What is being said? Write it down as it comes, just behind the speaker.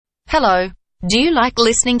Hello. Do you like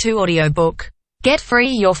listening to audiobook? Get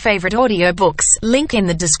free your favorite audiobooks, link in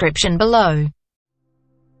the description below.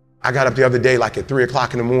 I got up the other day like at 3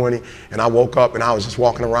 o'clock in the morning and I woke up and I was just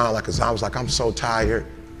walking around like, 'cause I was like, I'm so tired.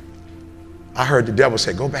 I heard the devil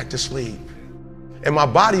say, go back to sleep. And my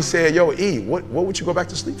body said, yo, E, what would you go back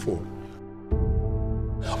to sleep for?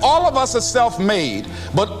 All of us are self-made,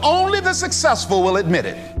 but only the successful will admit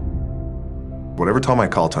it. Whatever time my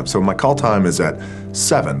call time, so my call time is at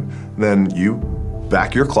 7, then you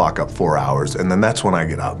back your clock up 4 hours, and then that's when I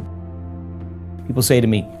get up. People say to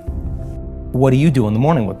me, what do you do in the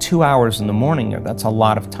morning? Well, 2 hours in the morning, that's a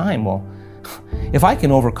lot of time. Well, if I can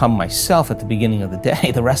overcome myself at the beginning of the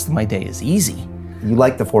day, the rest of my day is easy. You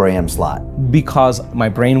like the 4 a.m. slot? Because my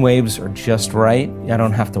brain waves are just right. I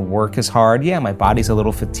don't have to work as hard. Yeah, my body's a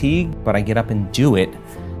little fatigued, but I get up and do it.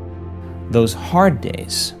 Those hard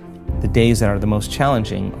days, the days that are the most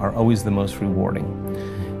challenging, are always the most rewarding.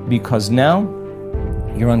 Because now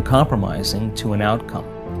you're uncompromising to an outcome.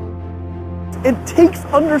 It takes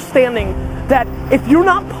understanding that if you're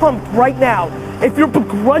not pumped right now, if you're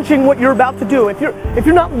begrudging what you're about to do, if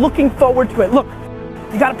you're not looking forward to it, look,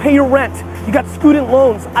 you gotta pay your rent, you got student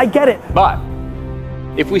loans, I get it. But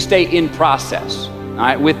if we stay in process, all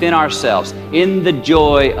right, within ourselves, in the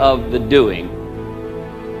joy of the doing,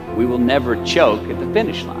 we will never choke at the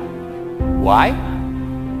finish line. Why?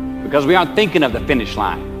 Because we aren't thinking of the finish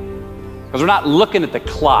line. Because we're not looking at the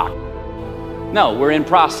clock. No, we're in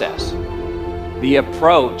process. The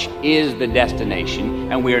approach is the destination,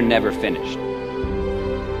 and we are never finished.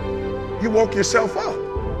 You woke yourself up.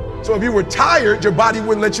 So if you were tired, your body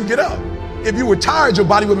wouldn't let you get up. If you were tired, your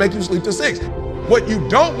body would make you sleep till 6. What you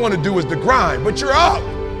don't want to do is the grind, but you're up.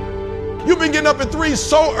 You've been getting up at 3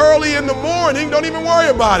 so early in the morning, don't even worry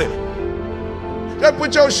about it. Just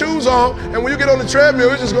put your shoes on, and when you get on the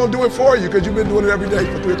treadmill, it's just gonna do it for you because you've been doing it every day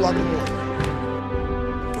for 3 o'clock in the morning.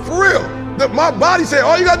 For real. My body said,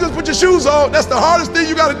 all you gotta do is put your shoes on. That's the hardest thing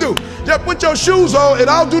you gotta do. Just put your shoes on and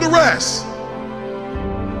I'll do the rest.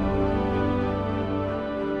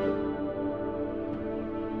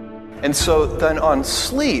 And so then on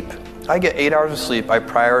sleep, I get 8 hours of sleep. I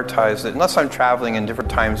prioritize it. Unless I'm traveling in different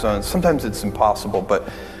time zones, sometimes it's impossible, but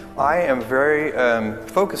I am very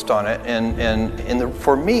focused on it. And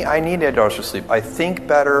for me, I need 8 hours of sleep. I think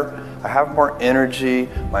better. I have more energy.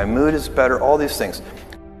 My mood is better. All these things.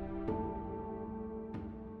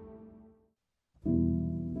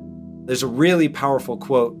 There's a really powerful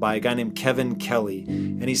quote by a guy named Kevin Kelly,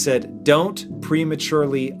 and he said, don't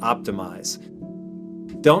prematurely optimize.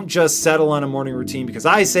 Don't just settle on a morning routine because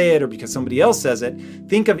I say it or because somebody else says it.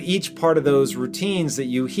 Think of each part of those routines that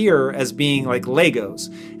you hear as being like Legos,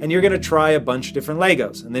 and you're going to try a bunch of different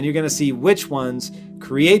Legos, and then you're going to see which ones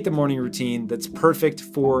create the morning routine that's perfect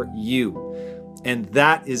for you. And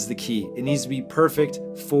that is the key. It needs to be perfect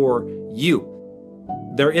for you.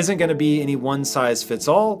 There isn't going to be any one size fits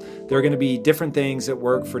all. There are going to be different things that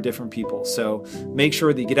work for different people. So make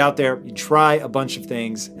sure that you get out there, you try a bunch of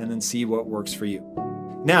things, and then see what works for you.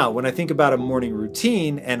 Now, when I think about a morning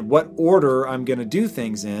routine and what order I'm going to do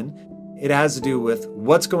things in, it has to do with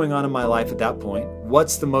what's going on in my life at that point,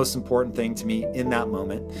 what's the most important thing to me in that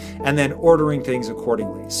moment, and then ordering things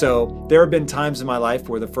accordingly. So there have been times in my life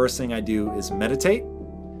where the first thing I do is meditate.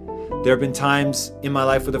 There have been times in my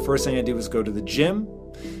life where the first thing I do is go to the gym.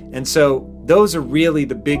 And so those are really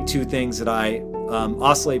the big two things that I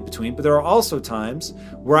oscillate between, but there are also times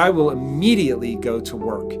where I will immediately go to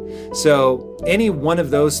work. So any one of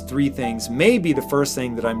those 3 things may be the first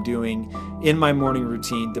thing that I'm doing in my morning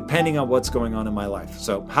routine, depending on what's going on in my life.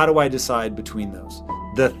 So how do I decide between those?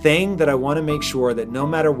 The thing that I want to make sure that no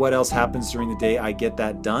matter what else happens during the day, I get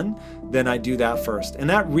that done, then I do that first. And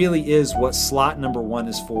that really is what slot number 1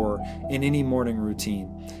 is for in any morning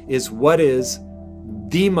routine, is what is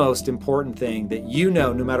the most important thing that you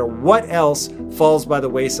know, no matter what else falls by the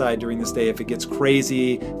wayside during this day, if it gets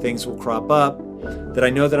crazy, things will crop up, that I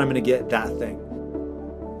know that I'm going to get that thing.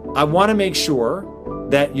 I want to make sure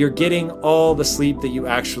that you're getting all the sleep that you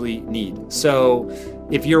actually need. So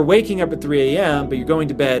if you're waking up at 3 a.m., but you're going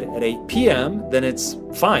to bed at 8 p.m., then it's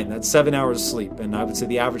fine. That's 7 hours of sleep. And I would say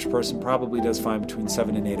the average person probably does fine between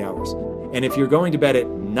 7 and 8 hours. And if you're going to bed at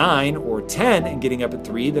 9 or 10 and getting up at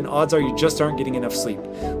 3, then odds are you just aren't getting enough sleep.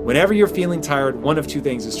 Whenever you're feeling tired, one of 2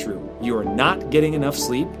 things is true. You are not getting enough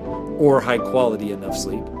sleep, or high quality enough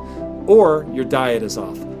sleep, or your diet is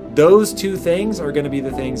off. Those 2 things are going to be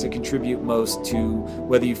the things that contribute most to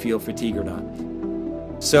whether you feel fatigue or not.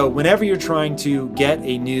 So whenever you're trying to get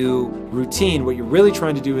a new routine, what you're really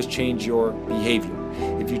trying to do is change your behavior.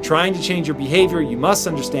 If you're trying to change your behavior, you must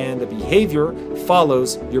understand that behavior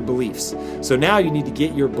follows your beliefs. So now you need to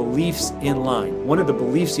get your beliefs in line. One of the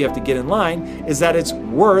beliefs you have to get in line is that it's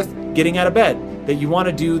worth getting out of bed, that you want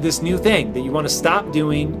to do this new thing, that you want to stop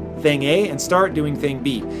doing thing A and start doing thing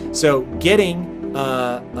B. So getting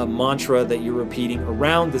a mantra that you're repeating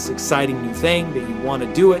around this exciting new thing, that you want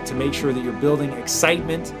to do it, to make sure that you're building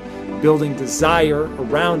excitement, building desire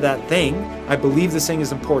around that thing. I believe this thing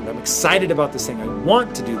is important. I'm excited about this thing. I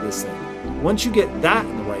want to do this thing. Once you get that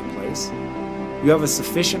in the right place, you have a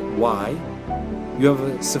sufficient why, you have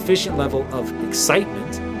a sufficient level of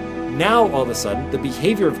excitement. Now, all of a sudden, the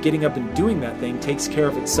behavior of getting up and doing that thing takes care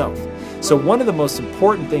of itself. So one of the most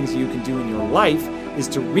important things you can do in your life is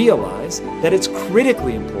to realize that it's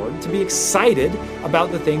critically important to be excited about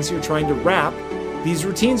the things you're trying to wrap these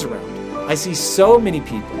routines around. I see so many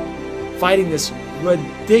people fighting this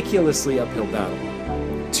ridiculously uphill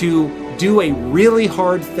battle to do a really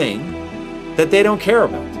hard thing that they don't care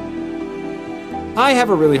about. I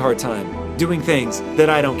have a really hard time doing things that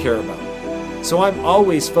I don't care about. So I'm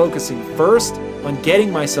always focusing first on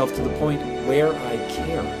getting myself to the point where I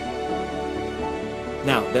care.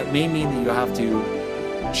 Now, that may mean that you have to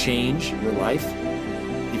change your life.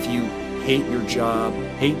 If you hate your job,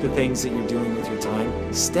 hate the things that you're doing with your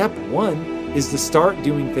time, step one is to start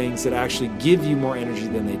doing things that actually give you more energy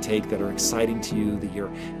than they take, that are exciting to you, that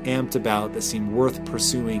you're amped about, that seem worth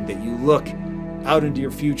pursuing, that you look out into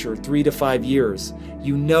your future 3 to 5 years.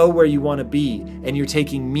 You know where you want to be, and you're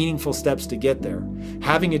taking meaningful steps to get there.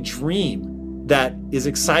 Having a dream that is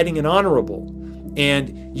exciting and honorable,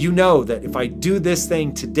 and you know that if I do this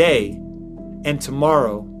thing today and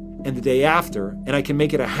tomorrow and the day after, and I can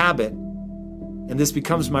make it a habit, and this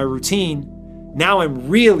becomes my routine, now I'm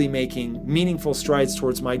really making meaningful strides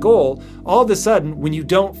towards my goal. All of a sudden, when you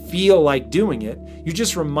don't feel like doing it, you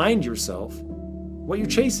just remind yourself what you're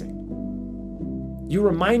chasing. You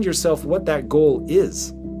remind yourself what that goal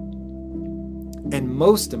is. And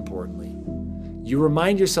most importantly, you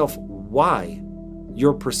remind yourself why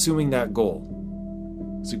you're pursuing that goal.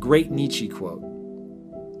 It's a great Nietzsche quote.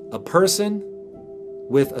 A person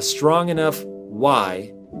with a strong enough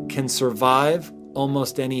why can survive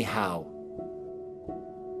almost any how.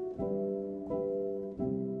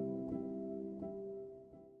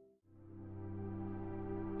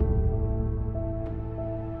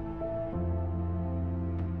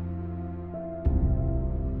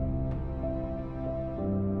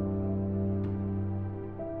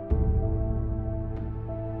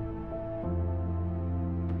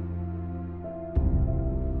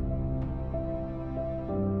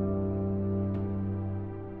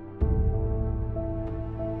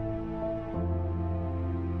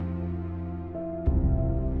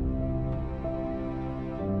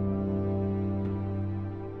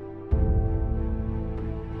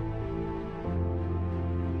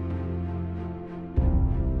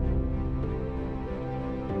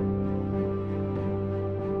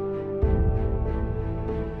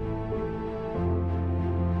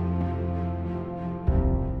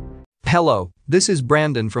 Hello, this is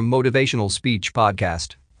Brandon from Motivational Speech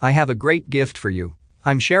Podcast. I have a great gift for you.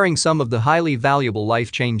 I'm sharing some of the highly valuable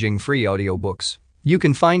life-changing free audiobooks. You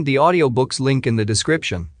can find the audiobooks link in the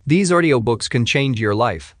description. These audiobooks can change your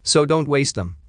life, so don't waste them.